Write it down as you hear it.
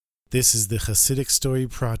This is the Hasidic Story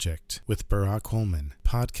Project with Barak Holman,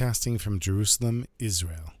 podcasting from Jerusalem,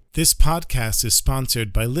 Israel. This podcast is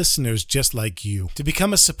sponsored by listeners just like you. To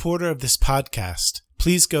become a supporter of this podcast,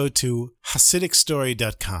 please go to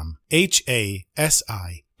HasidicStory.com,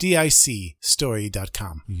 HASIDIC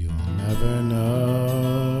story.com. You'll never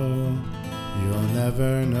know, you'll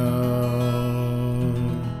never know,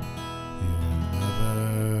 you'll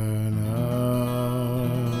never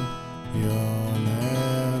know, you'll never know.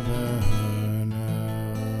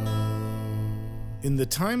 In the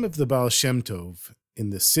time of the Baal Shem Tov,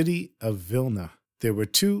 in the city of Vilna, there were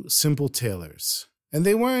two simple tailors. And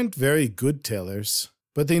they weren't very good tailors,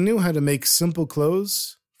 but they knew how to make simple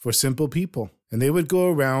clothes for simple people. And they would go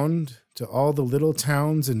around to all the little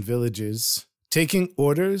towns and villages, taking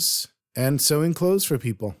orders and sewing clothes for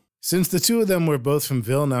people. Since the two of them were both from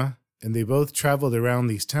Vilna, and they both traveled around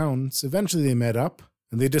these towns, eventually they met up,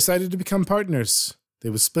 and they decided to become partners.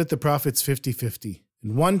 They would split the profits 50-50.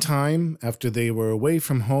 And one time, after they were away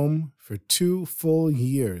from home for 2 full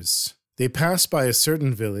years, they passed by a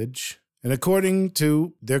certain village, and according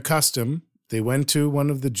to their custom, they went to one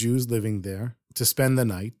of the Jews living there to spend the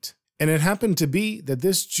night. And it happened to be that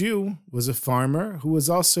this Jew was a farmer who was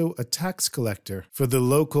also a tax collector for the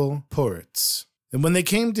local poritz. And when they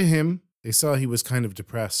came to him, they saw he was kind of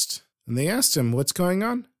depressed. And they asked him, "What's going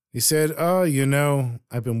on?" He said,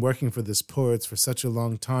 I've been working for this poritz for such a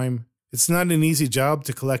long time. It's not an easy job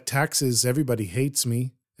to collect taxes. Everybody hates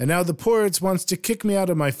me. And now the poritz wants to kick me out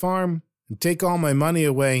of my farm and take all my money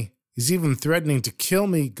away. He's even threatening to kill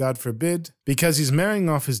me, God forbid, because he's marrying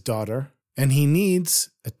off his daughter, and he needs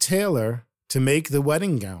a tailor to make the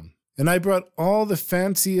wedding gown. And I brought all the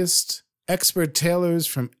fanciest expert tailors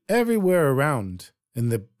from everywhere around,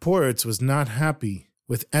 and the poritz was not happy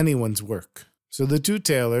with anyone's work. So the two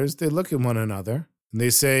tailors, they look at one another, and they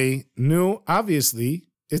say, "No, obviously,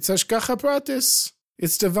 it's hashgacha pratis.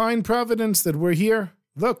 It's divine providence that we're here.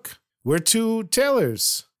 Look, we're two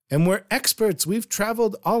tailors, and we're experts. We've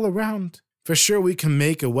traveled all around. For sure we can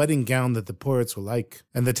make a wedding gown that the poritz will like."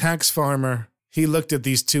 And the tax farmer, he looked at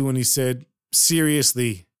these two and he said,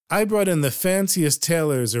 "Seriously, I brought in the fanciest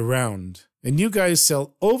tailors around, and you guys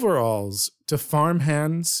sell overalls to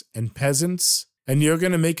farmhands and peasants, and you're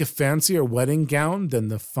going to make a fancier wedding gown than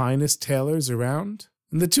the finest tailors around?"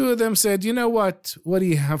 And the two of them said, "You know what? What do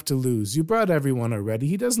you have to lose? You brought everyone already.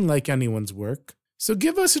 He doesn't like anyone's work. So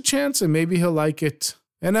give us a chance and maybe he'll like it."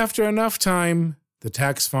 And after enough time, the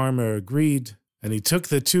tax farmer agreed, and he took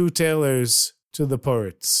the two tailors to the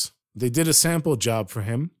poritz. They did a sample job for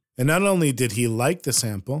him, and not only did he like the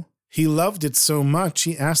sample, he loved it so much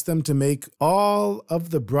he asked them to make all of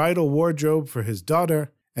the bridal wardrobe for his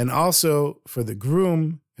daughter, and also for the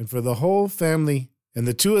groom, and for the whole family. And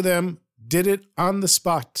the two of them did it on the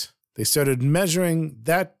spot. They started measuring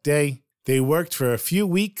that day. They worked for a few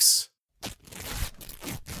weeks.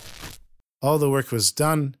 All the work was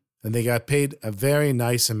done, and they got paid a very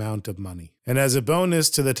nice amount of money. And as a bonus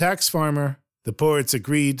to the tax farmer, the poritz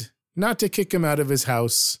agreed not to kick him out of his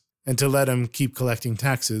house and to let him keep collecting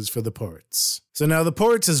taxes for the poritz. So now the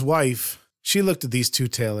poritz's wife, she looked at these two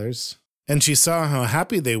tailors, and she saw how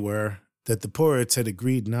happy they were that the poritz had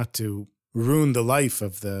agreed not to ruin the life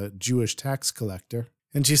of the Jewish tax collector.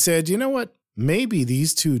 And she said, "You know what? Maybe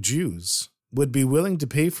these two Jews would be willing to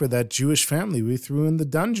pay for that Jewish family we threw in the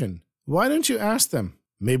dungeon. Why don't you ask them?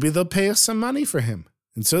 Maybe they'll pay us some money for him."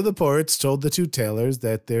 And so the poritz told the two tailors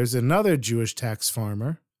that there's another Jewish tax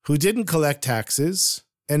farmer who didn't collect taxes,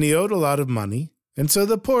 and he owed a lot of money. And so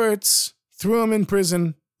the poritz threw him in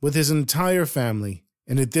prison with his entire family.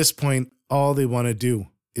 And at this point, all they want to do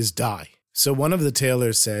is die. So one of the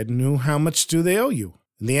tailors said, "No, how much do they owe you?"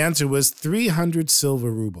 And the answer was 300 silver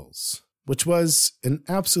rubles, which was an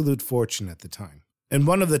absolute fortune at the time. And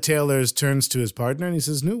one of the tailors turns to his partner and he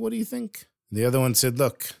says, "No, what do you think?" And the other one said,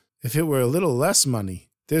 "Look, if it were a little less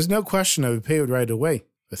money, there's no question I would pay it right away.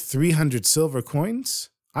 But 300 silver coins?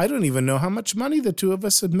 I don't even know how much money the two of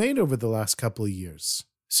us have made over the last couple of years."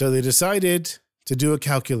 So they decided to do a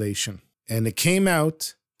calculation. And it came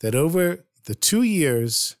out that over the 2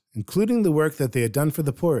 years, including the work that they had done for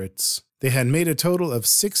the poritz, they had made a total of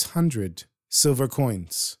 600 silver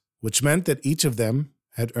coins, which meant that each of them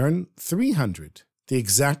had earned 300, the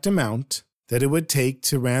exact amount that it would take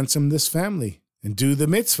to ransom this family and do the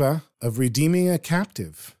mitzvah of redeeming a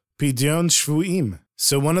captive, pidyon shvuim.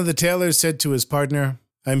 So one of the tailors said to his partner,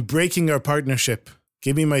 "I'm breaking our partnership.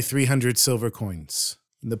 Give me my 300 silver coins."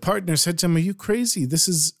 And the partner said to him, "Are you crazy? This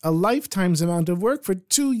is a lifetime's amount of work. For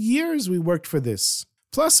 2 years we worked for this,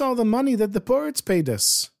 plus all the money that the poritz paid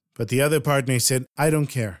us." But the other partner said, "I don't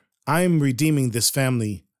care. I'm redeeming this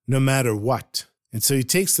family no matter what." And so he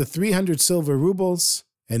takes the 300 silver rubles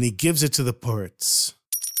and he gives it to the poets.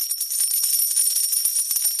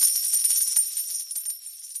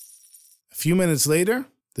 A few minutes later,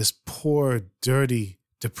 this poor, dirty,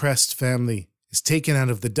 depressed family is taken out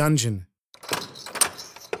of the dungeon.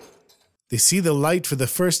 They see the light for the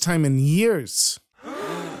first time in years.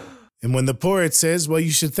 And when the poet says, well, you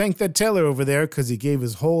should thank that tailor over there because he gave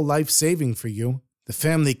his whole life saving for you, the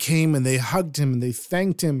family came and they hugged him and they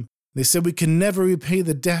thanked him. They said, we can never repay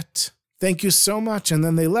the debt. Thank you so much. And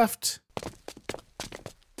then they left.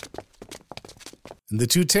 And the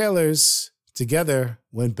two tailors together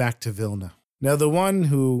went back to Vilna. Now the one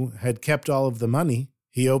who had kept all of the money,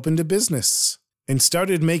 he opened a business and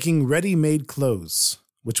started making ready-made clothes,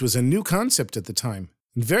 which was a new concept at the time.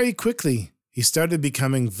 And very quickly, he started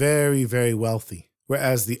becoming very, very wealthy.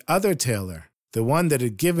 Whereas the other tailor, the one that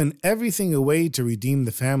had given everything away to redeem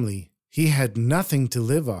the family, he had nothing to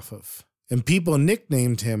live off of. And people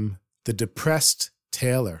nicknamed him the depressed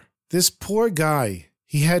tailor. This poor guy,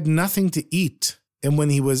 he had nothing to eat. And when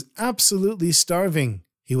he was absolutely starving,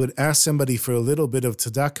 he would ask somebody for a little bit of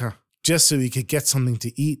tzedakah, just so he could get something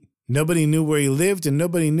to eat. Nobody knew where he lived and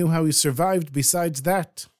nobody knew how he survived besides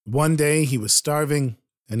that. One day he was starving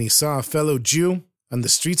and he saw a fellow Jew on the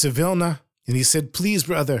streets of Vilna and he said, please,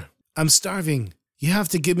 brother, I'm starving. You have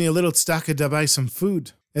to give me a little tzedakah to buy some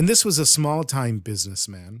food. And this was a small-time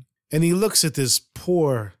businessman. And he looks at this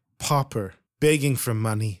poor pauper begging for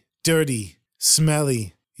money, dirty,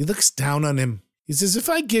 smelly. He looks down on him. He says, if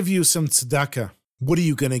I give you some tzedakah, what are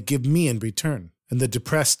you going to give me in return? And the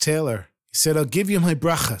depressed tailor, he said, I'll give you my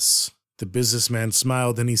brachos. The businessman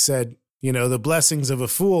smiled and he said, you know, the blessings of a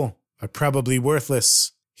fool are probably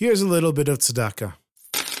worthless. Here's a little bit of tzedakah.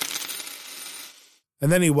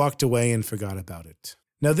 And then he walked away and forgot about it.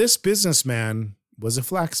 Now this businessman was a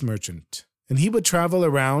flax merchant, and he would travel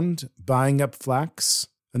around buying up flax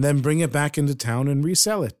and then bring it back into town and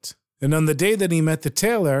resell it. And on the day that he met the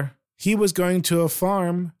tailor, he was going to a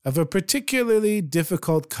farm of a particularly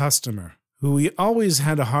difficult customer who he always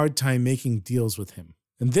had a hard time making deals with him.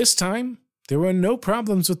 And this time, there were no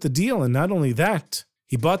problems with the deal, and not only that,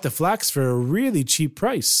 he bought the flax for a really cheap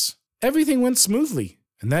price. Everything went smoothly,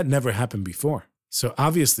 and that never happened before. So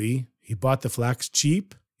obviously, he bought the flax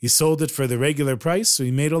cheap, he sold it for the regular price, so he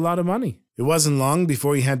made a lot of money. It wasn't long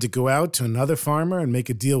before he had to go out to another farmer and make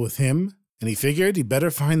a deal with him, and he figured he'd better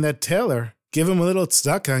find that tailor, give him a little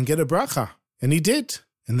tzedakah and get a bracha. And he did,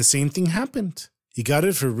 and the same thing happened. He got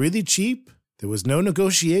it for really cheap, there was no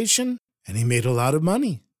negotiation, and he made a lot of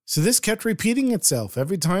money. So this kept repeating itself.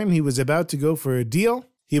 Every time he was about to go for a deal,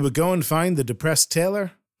 he would go and find the depressed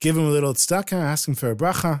tailor, give him a little tzedakah, ask him for a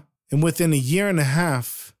bracha, and within a year and a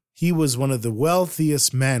half, he was one of the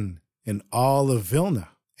wealthiest men in all of Vilna.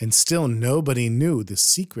 And still nobody knew the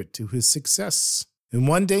secret to his success. And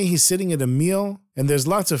one day he's sitting at a meal, and there's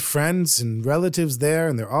lots of friends and relatives there,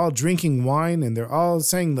 and they're all drinking wine, and they're all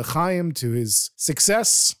saying l'chaim to his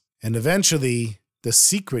success. And eventually, the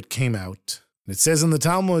secret came out. And it says in the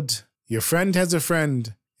Talmud, your friend has a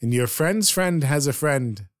friend, and your friend's friend has a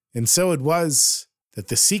friend. And so it was that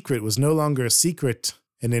the secret was no longer a secret,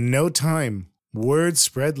 and in no time, word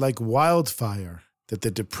spread like wildfire that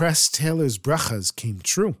the depressed tailor's brachas came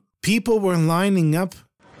true. People were lining up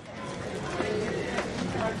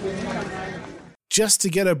just to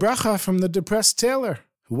get a bracha from the depressed tailor,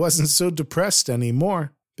 who wasn't so depressed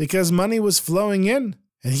anymore, because money was flowing in,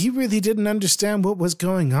 and he really didn't understand what was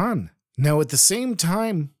going on. Now, at the same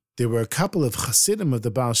time, there were a couple of Hasidim of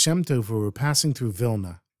the Baal Shem Tov who were passing through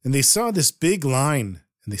Vilna, and they saw this big line,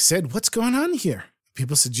 and they said, what's going on here?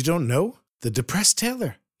 People said, you don't know? The depressed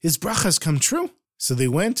tailor, his brachas come true. So they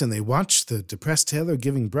went and they watched the depressed tailor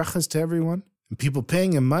giving brachas to everyone, and people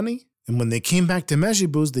paying him money. And when they came back to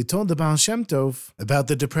Mezhibuz, they told the Baal Shem Tov about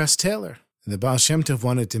the depressed tailor. And the Baal Shem Tov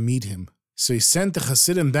wanted to meet him. So he sent the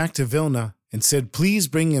Hasidim back to Vilna and said, please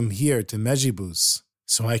bring him here to Mezhibuz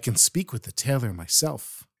so I can speak with the tailor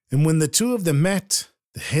myself. And when the two of them met,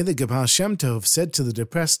 the Heilige Baal Shem Tov said to the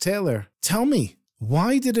depressed tailor, tell me,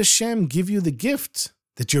 why did Hashem give you the gift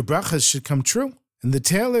that your brachas should come true? And the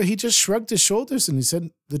tailor, he just shrugged his shoulders and he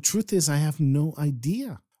said, the truth is, I have no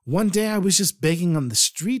idea. One day I was just begging on the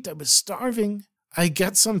street. I was starving. I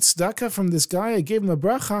got some tzedakah from this guy. I gave him a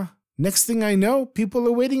bracha. Next thing I know, people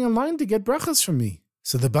are waiting in line to get brachas from me.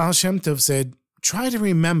 So the Baal Shem Tov said, try to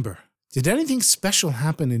remember, did anything special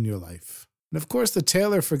happen in your life? And of course, the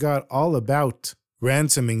tailor forgot all about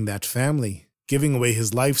ransoming that family, giving away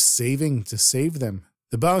his life saving to save them.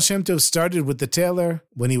 The Baal Shem Tov started with the tailor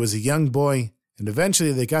when he was a young boy, and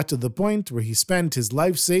eventually they got to the point where he spent his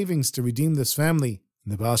life savings to redeem this family.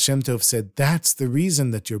 And the Baal Shem Tov said, that's the reason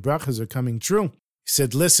that your brachas are coming true.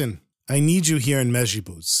 said, listen, I need you here in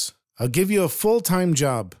Mezhibuz. I'll give you a full-time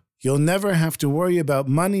job. You'll never have to worry about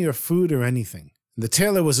money or food or anything. And the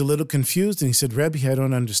tailor was a little confused and he said, Rebbe, I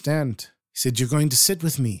don't understand. He said, you're going to sit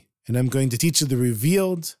with me and I'm going to teach you the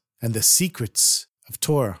revealed and the secrets of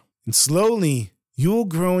Torah. And slowly you will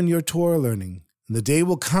grow in your Torah learning. And the day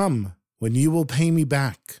will come when you will pay me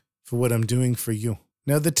back for what I'm doing for you.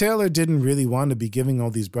 Now, the tailor didn't really want to be giving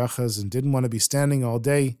all these brachas and didn't want to be standing all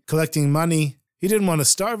day collecting money. He didn't want to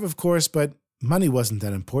starve, of course, but money wasn't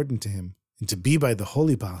that important to him. And to be by the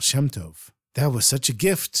holy Baal Shem Tov, that was such a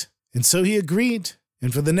gift. And so he agreed.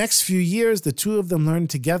 And for the next few years, the two of them learned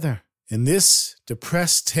together. And this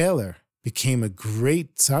depressed tailor became a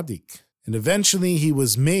great tzaddik. And eventually he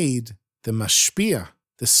was made the mashpia,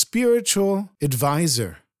 the spiritual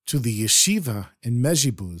advisor to the yeshiva in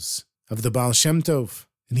Mezhibuz of the Baal Shem Tov.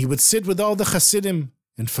 And he would sit with all the Hasidim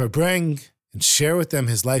and farbreng and share with them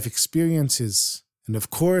his life experiences. And of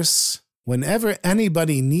course, whenever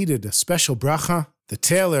anybody needed a special bracha, the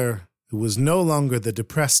tailor, who was no longer the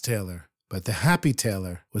depressed tailor, but the happy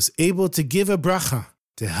tailor, was able to give a bracha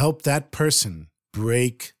to help that person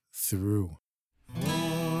break through.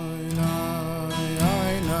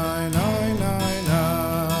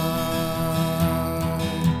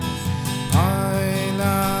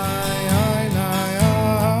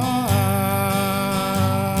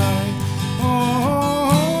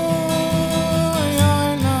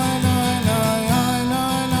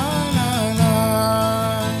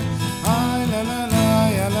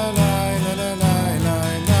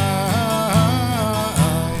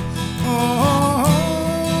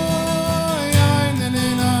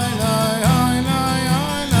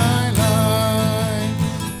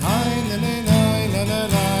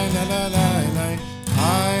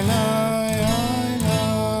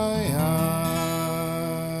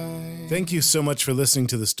 Thank you so much for listening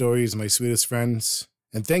to the stories, my sweetest friends.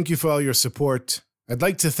 And thank you for all your support. I'd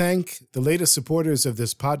like to thank the latest supporters of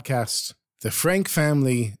this podcast, the Frank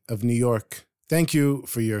family of New York. Thank you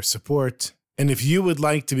for your support. And if you would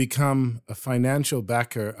like to become a financial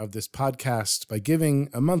backer of this podcast by giving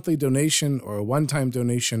a monthly donation or a one-time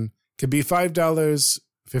donation, it could be $5,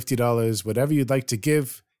 $50, whatever you'd like to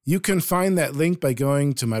give, you can find that link by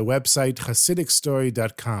going to my website,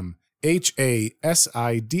 HasidicStory.com.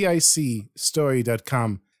 HASIDIC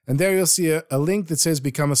story.com. And there you'll see a link that says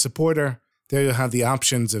Become a Supporter. There you'll have the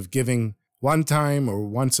options of giving one time or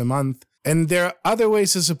once a month. And there are other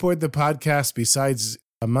ways to support the podcast besides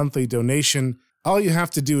a monthly donation. All you have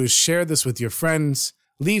to do is share this with your friends,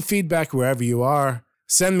 leave feedback wherever you are,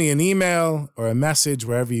 send me an email or a message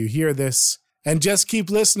wherever you hear this, and just keep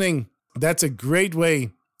listening. That's a great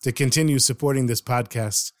way to continue supporting this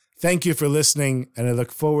podcast. Thank you for listening, and I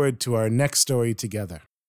look forward to our next story together.